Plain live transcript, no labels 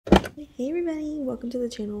Hey everybody, welcome to the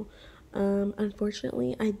channel.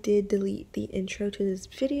 Unfortunately I did delete the intro to this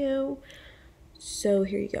video, so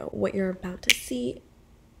here you go. What you're about to see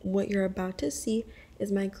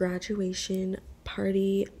is my graduation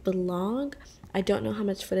party vlog. I don't know how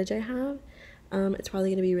much footage I have. It's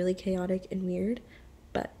probably gonna be really chaotic and weird,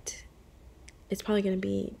 but it's probably gonna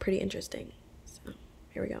be pretty interesting. So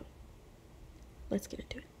here we go. Let's get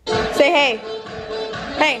into it. Say hey.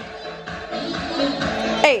 Hey.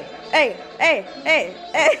 Hey. Hey, hey, hey,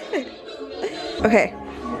 hey. Okay,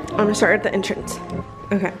 I'm gonna start at the entrance.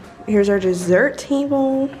 Okay, here's our dessert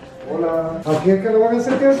table. Hola. ¿Aquí es que lo van a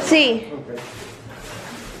hacer? Sí. Okay.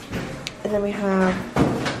 And then we have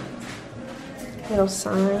little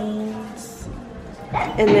signs.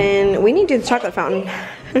 And then we need to do the chocolate fountain.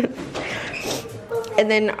 And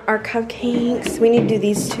then our cupcakes, we need to do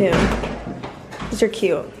these too. These are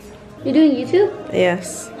cute. You're doing YouTube?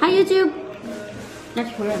 Yes. Hi YouTube. That's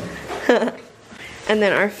horrible. And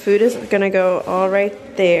then our food is gonna go all right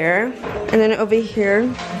there. And then over here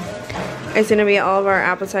is gonna be all of our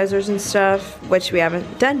appetizers and stuff, which we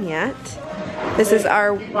haven't done yet. This is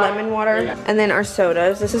our lemon water, and then our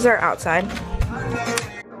sodas. This is our outside.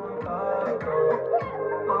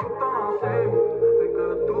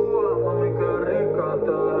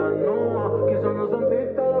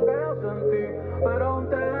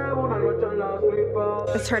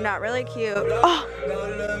 It turned out really cute.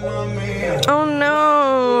 Oh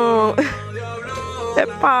no! It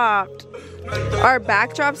popped. Our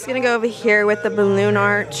backdrop's gonna go over here with the balloon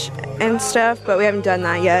arch and stuff, but we haven't done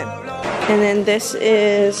that yet. And then this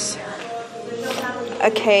is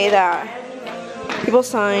a K that people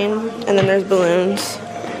sign, and then there's balloons.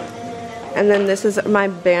 And then this is my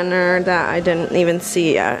banner that I didn't even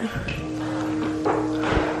see yet.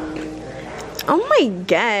 Oh my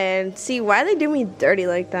god, see, why they do me dirty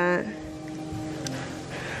like that?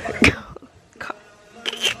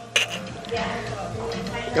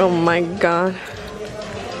 Oh my god.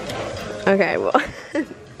 Okay, well,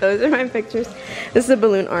 those are my pictures. This is a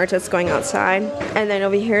balloon arch that's going outside. And then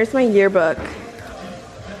over here is my yearbook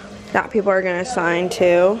that people are gonna sign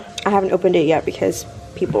to. I haven't opened it yet because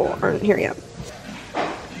people aren't here yet.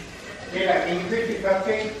 Can you pick the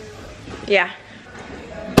cupcake? Yeah.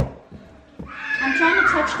 I'm trying to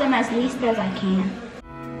touch them as least as I can.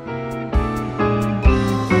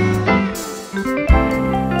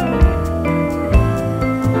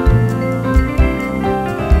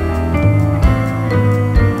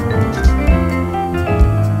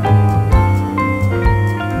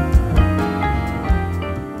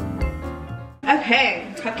 Okay,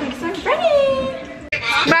 cupcakes are ready.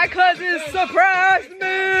 My cousin surprised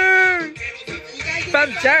me from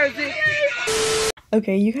Jersey.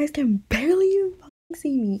 Okay, you guys can barely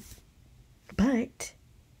see me, but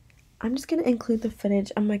I'm just gonna include the footage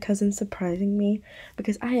of my cousin surprising me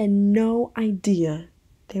because I had no idea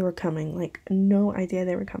they were coming. Like, no idea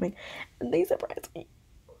they were coming, and they surprised me,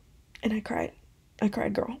 and I cried,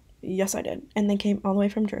 girl. Yes, I did. And they came all the way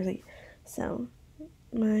from Jersey. So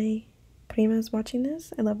my prima's watching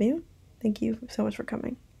this. I love you. Thank you so much for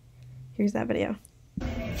coming. Here's that video.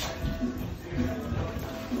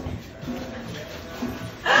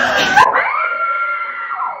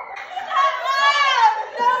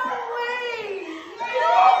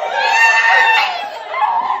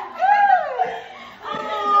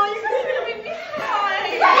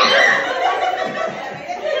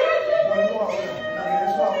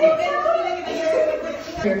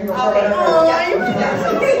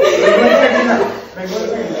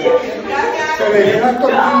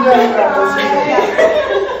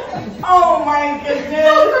 Oh my goodness!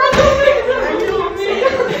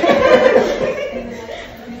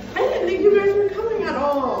 I didn't think you guys were coming at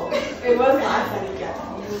all. It was last time, yeah.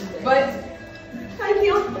 But I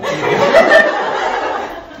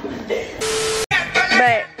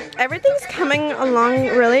But everything's coming along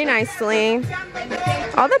really nicely.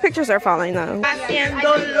 All the pictures are falling though.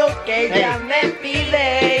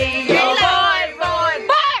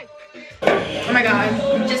 Oh my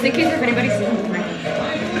god. Just in case if anybody sees me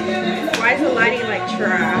tonight. Why is the lighting like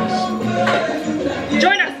trash?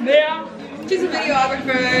 Join us now! She's a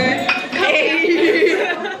videographer. Hey.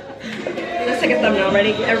 Let's take a thumbnail.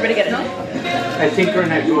 Ready? Everybody get it. I think her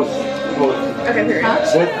and I both. Okay, period.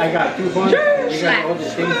 But I got 2 phones. You got all the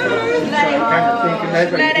same phones. So I'm kind of thinking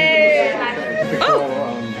that's what you Oh!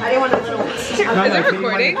 I didn't want to little ones. Is it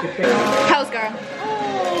recording? How's girl?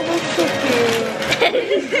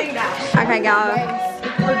 Okay, y'all.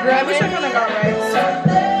 I wish I could have got right.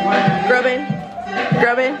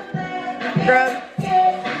 Grubbin. Grub.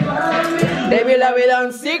 Baby, la vida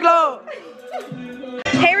un siglo.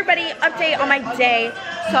 Hey, everybody. everybody update on my day.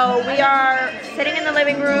 So we are sitting in the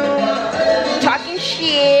living room, talking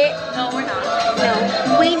shit. No, we're not. No,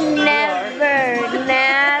 we never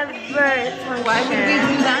talk Why would we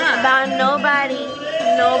do that? about nobody.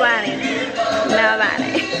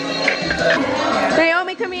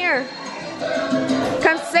 Naomi, come here.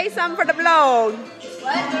 Come say something for the vlog.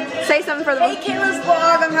 What? Say something for the vlog. Hey, Kayla's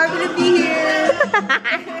vlog. I'm happy to be here.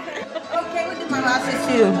 Okay, look at my lashes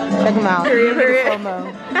too. Check them out. Period.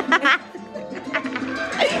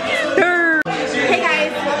 Hey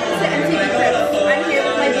guys, welcome to MTV Trips. I'm here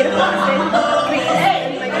with my beautiful husband, Chris.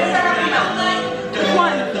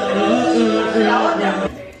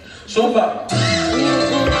 Sopa.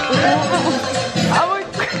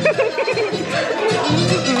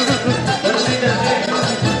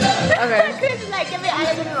 Okay. Chris is like, give me out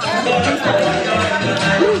of the room.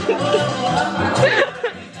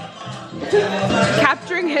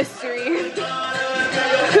 Capturing history.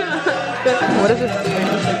 What does this do?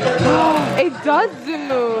 It does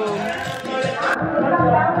zoom.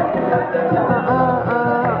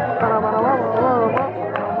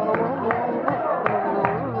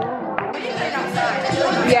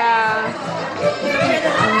 Yeah.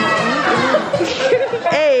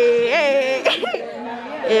 Hey.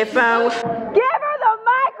 If I give her the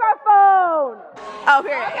microphone. Oh,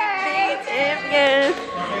 here.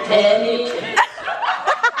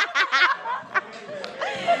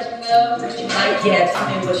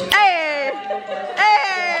 Hey.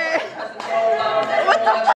 What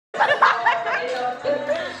the fuck?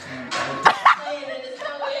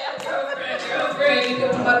 You can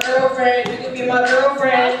be my girlfriend. You can be my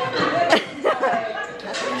girlfriend.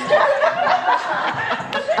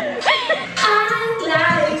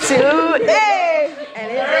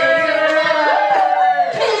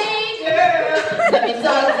 Let me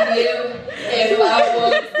talk to you. If I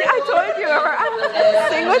would. Yeah, I told you. I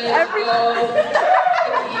sing with everyone.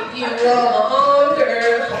 If you want,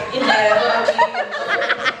 girl, you never be alone.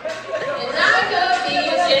 And I could be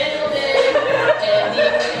a gentleman. And if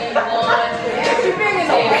you want, if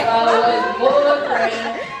I was boyfriend,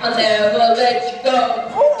 I'll never let you go.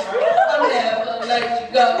 I'll never let you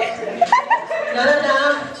go. No.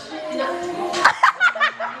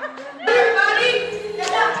 Everybody.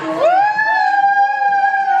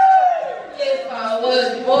 If I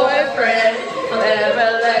was your boyfriend, I'll never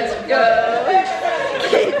let you go.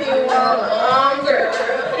 If you want a girl,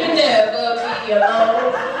 you never be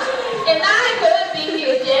alone. And I could be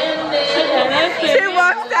your gentleman. She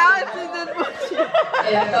walked out and she did bullshit.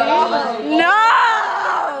 No!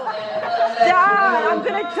 Dad, I'm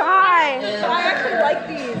gonna die. I actually like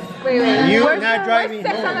these. Wait. You Where's not the- driving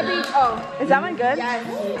where's Sex on the home. beach? Oh, is that one good? Yes.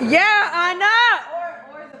 Yeah, Anna!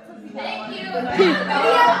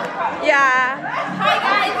 Yeah. Hi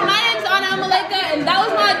guys, my name's Anna Malika and that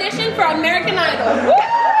was my audition for American Idol.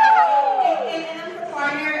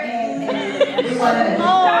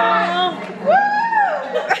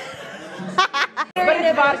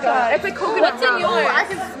 It's a coconut. What's in yours? I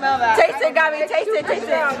can smell that. Taste it, Gabby. Taste it.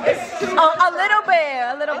 Oh, a little bit.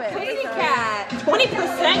 Kitty cat.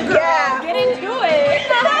 20% girl. Yeah. Get into it.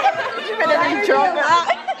 You're gonna be drunk.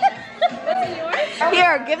 What's in yours?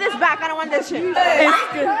 Here, give this back. I don't want this shit. It's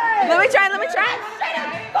good. Let me try.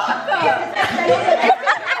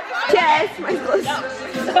 Yes, my clothes.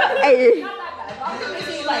 Hey.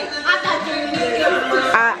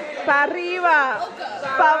 Pa arriba,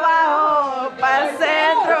 pa abajo, pa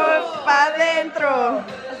centro, pa dentro.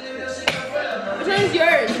 Which one's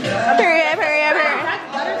yours? Period.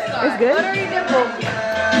 It's good?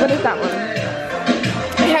 What is that one?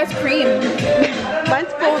 It has cream.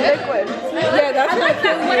 Mine's full liquid. Yeah, that's I like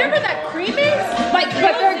that. Whatever that cream is, like,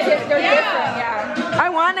 But they're different, yeah. I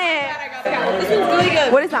want it. This one's really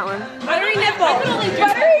good. What is that one? Buttery nipple. I can only drink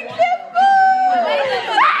Buttery nipple!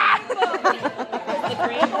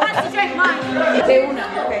 Who wants to drink mine? They will know.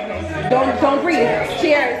 Okay. Don't breathe.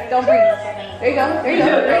 Cheers. Don't breathe. There you go.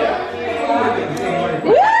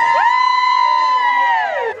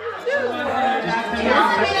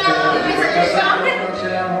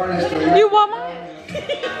 You want mine?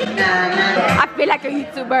 I feel like a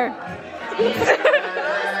YouTuber.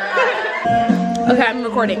 Okay, I'm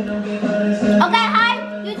recording. Okay, hi,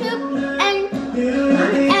 YouTube,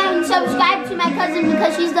 and subscribe to my cousin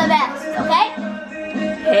because she's the best, okay?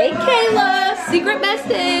 Hey Kayla, secret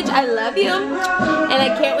message. I love you. And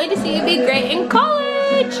I can't wait to see you be great in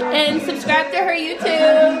college. And subscribe to her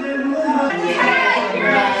YouTube.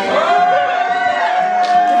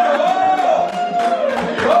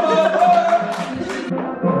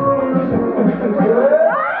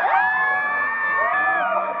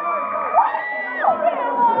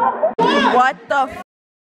 What the f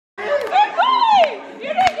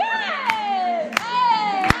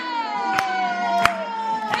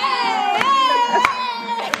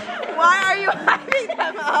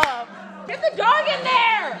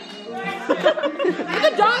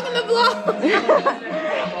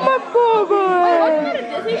My poor boy. Wasn't that a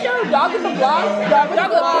Disney show? Dog with the Vlog? Dog with the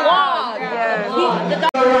Vlog.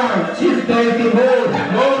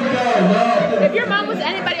 If your mom was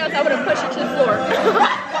anybody else, I would have pushed her to the floor.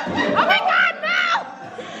 Oh my God, no!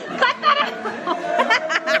 Cut that out.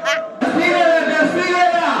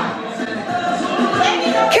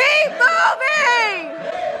 Keep moving!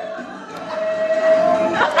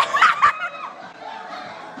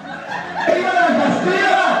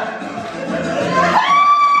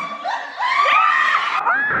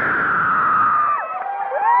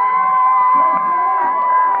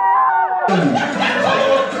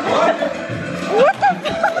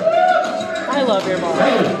 I love your mom.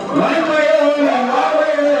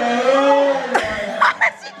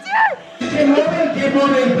 Keep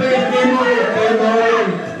moving, please.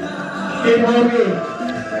 Keep moving.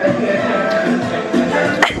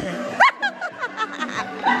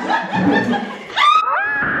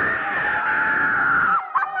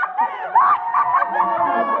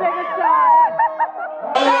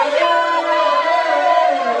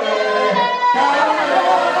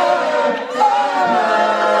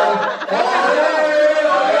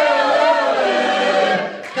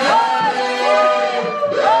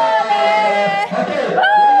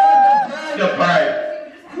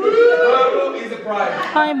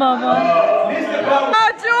 Hi, Bubba. Go,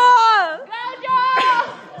 Jewel! Go, Joel!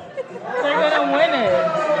 They're gonna win it.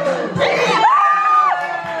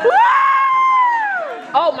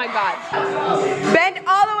 Oh my God. Bend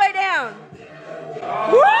all the way down.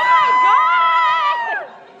 Oh my God!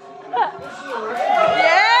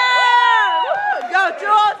 Yeah! Go,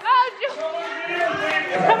 Jewel! Go, Joel!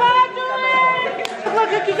 Come on, Jewel!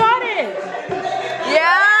 Look, you got it.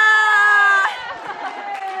 Yeah!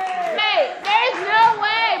 Hey, there's no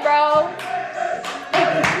way, bro.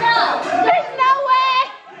 No, there's no way.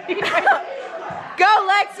 Go,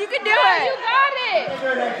 Lex, you can do You it. got it.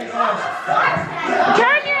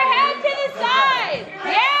 Turn your head to the side.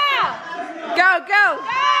 Yeah. Go, go.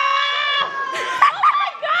 Ah! Oh my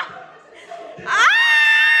God. Ah!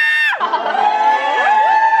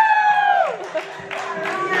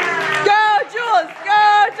 Go, Jules! Go,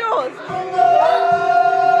 Jules!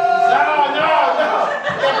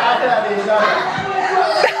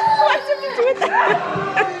 What's it to do with that?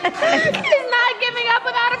 He's not giving up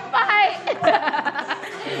without a fight.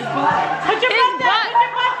 Put your butt down! Put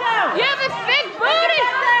your butt down! You have a big booty.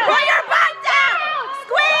 Put your butt down!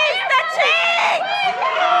 Squeeze the cheek!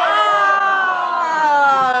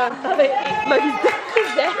 Look,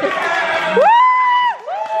 he's dead. Woo!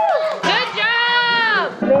 Good job.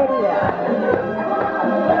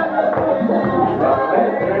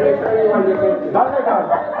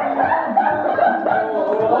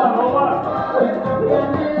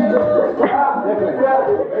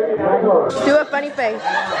 Do a funny face.